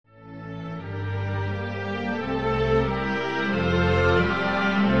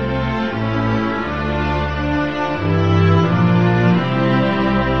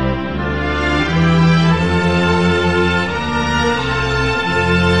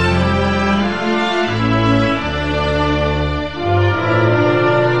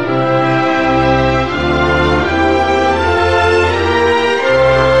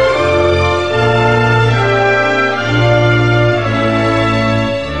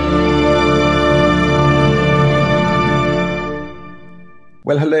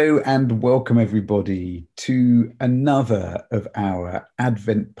Well, hello and welcome everybody to another of our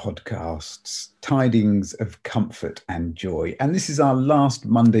Advent podcasts, Tidings of Comfort and Joy. And this is our last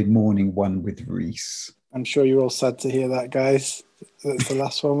Monday morning one with Reese. I'm sure you're all sad to hear that, guys. That's the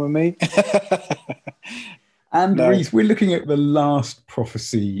last one with me. And Reese, we're looking at the last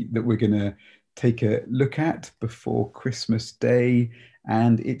prophecy that we're going to take a look at before Christmas Day.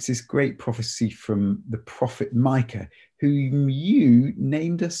 And it's this great prophecy from the prophet Micah, whom you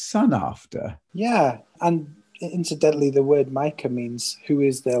named a son after. Yeah, and incidentally, the word Micah means who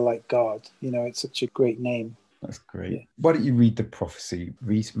is there like God? You know, it's such a great name. That's great. Yeah. Why don't you read the prophecy?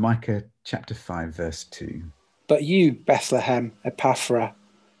 Read Micah chapter 5, verse 2. But you, Bethlehem Ephrathah,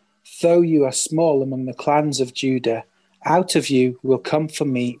 though you are small among the clans of Judah, out of you will come for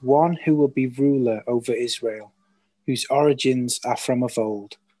me one who will be ruler over Israel, whose origins are from of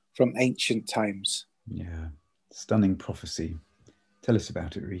old, from ancient times. Yeah, stunning prophecy. Tell us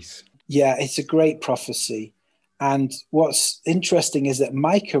about it, Reese. Yeah, it's a great prophecy. And what's interesting is that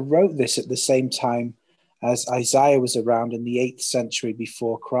Micah wrote this at the same time as Isaiah was around in the 8th century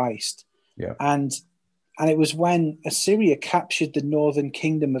before Christ. Yeah. And it was when Assyria captured the northern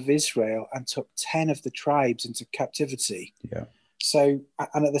kingdom of Israel and took 10 of the tribes into captivity. Yeah. So,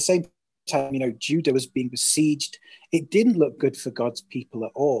 and at the same time, you know, Judah was being besieged. It didn't look good for God's people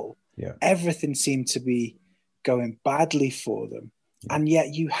at all. Yeah. Everything seemed to be going badly for them. Yeah. And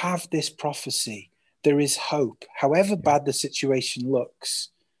yet you have this prophecy. There is hope. However bad the situation looks,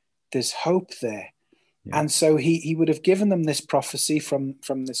 there's hope there. Yeah. And so he would have given them this prophecy from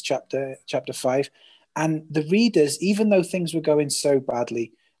this chapter 5. And the readers, even though things were going so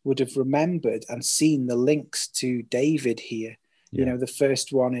badly, would have remembered and seen the links to David here. Yeah. You know, the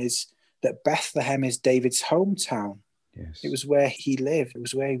first one is that Bethlehem is David's hometown. Yes. It was where he lived. It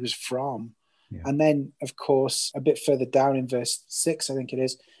was where he was from. Yeah. And then, of course, a bit further down in verse 6, I think it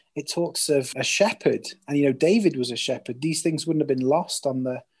is, it talks of a shepherd. And, you know, David was a shepherd. These things wouldn't have been lost on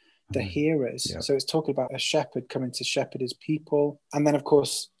the hearers. Yeah. So it's talking about a shepherd coming to shepherd his people. And then, of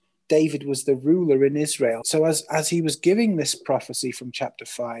course, David was the ruler in Israel. So as he was giving this prophecy from chapter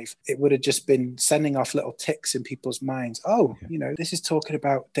 5, it would have just been sending off little ticks in people's minds. Oh, you know, this is talking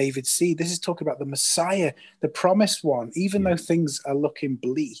about David's seed. This is talking about the Messiah, the promised one, even though things are looking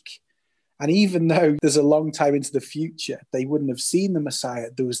bleak. And even though there's a long time into the future, they wouldn't have seen the Messiah.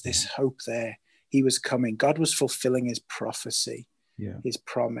 There was this hope there. He was coming. God was fulfilling his prophecy, his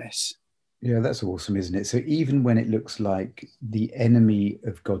promise. Yeah, that's awesome, isn't it? So even when it looks like the enemy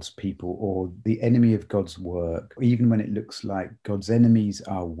of God's people or the enemy of God's work, or even when it looks like God's enemies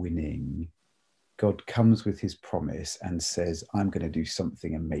are winning, God comes with his promise and says, I'm going to do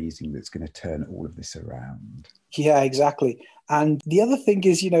something amazing that's going to turn all of this around. Yeah, exactly. And the other thing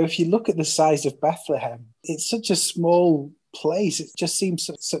is, you know, if you look at the size of Bethlehem, it's such a small place. It just seems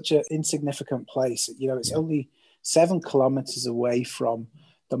such an insignificant place. You know, it's only 7 kilometers away from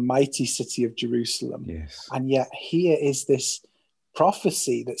the mighty city of Jerusalem. Yes. And yet here is this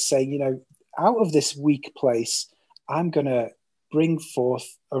prophecy that's saying, you know, out of this weak place, I'm going to bring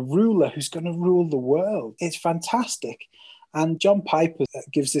forth a ruler who's going to rule the world. It's fantastic. And John Piper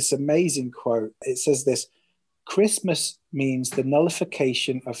gives this amazing quote. It says this: Christmas means the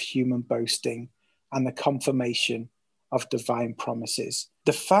nullification of human boasting and the confirmation of divine promises.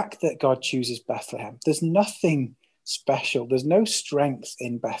 The fact that God chooses Bethlehem, there's nothing special. There's no strength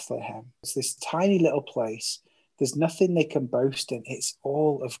in Bethlehem. It's this tiny little place. There's nothing they can boast in. It's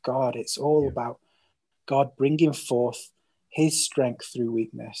all of God. It's all about God bringing forth his strength through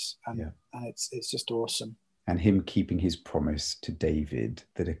weakness. And it's just awesome. And him keeping his promise to David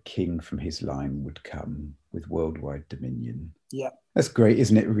that a king from his line would come with worldwide dominion. Yeah. That's great,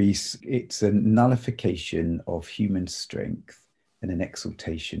 isn't it, Reese? It's a nullification of human strength and an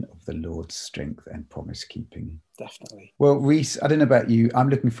exaltation of the Lord's strength and promise keeping. Definitely. Well, Reese, I don't know about you. I'm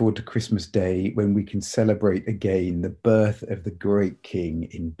looking forward to Christmas Day when we can celebrate again the birth of the great King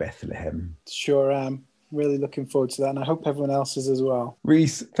in Bethlehem. Sure am. Really looking forward to that. And I hope everyone else is as well.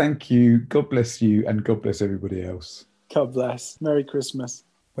 Reese, thank you. God bless you and God bless everybody else. God bless. Merry Christmas.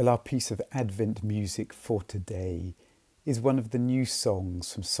 Well, our piece of Advent music for today is one of the new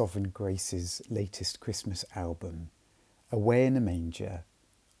songs from Sovereign Grace's latest Christmas album, Away in a Manger,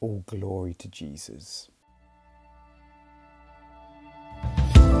 All Glory to Jesus.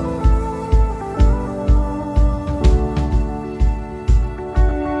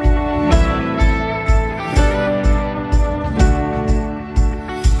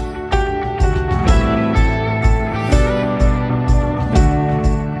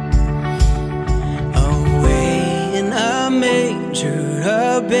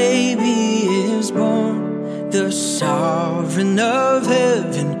 A baby is born, the sovereign of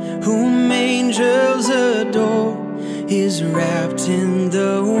heaven, whom angels adore, is wrapped in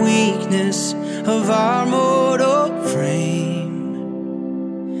the weakness of our mortal frame.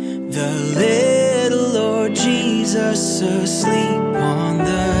 The little Lord Jesus asleep on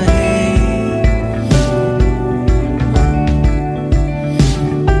the hay.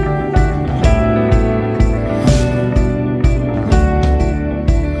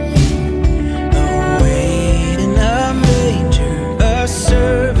 Away in a manger, a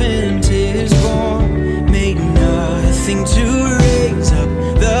servant is born, made nothing to raise up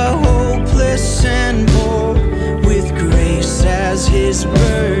the hopeless and poor, with grace as his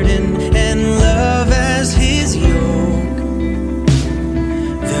burden and love as his yoke.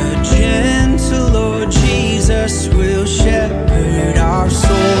 The gentle Lord Jesus will shepherd our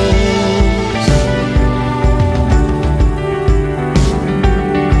souls.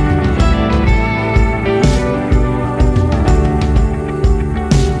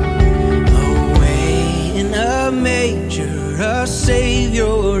 A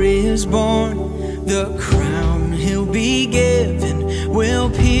Savior is born, the crown he'll be given will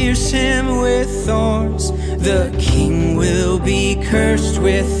pierce him with thorns. The King will be cursed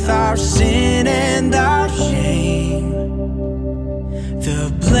with our sin and our shame.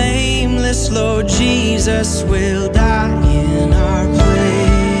 The blameless Lord Jesus will die in our place.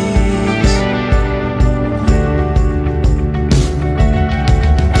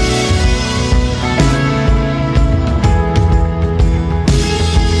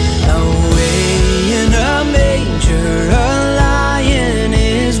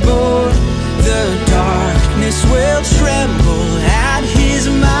 Will tremble at his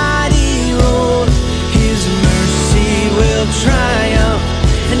mighty roar. His mercy will triumph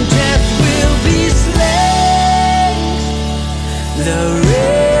and death will be slain. The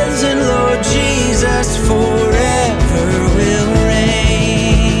risen Lord Jesus forever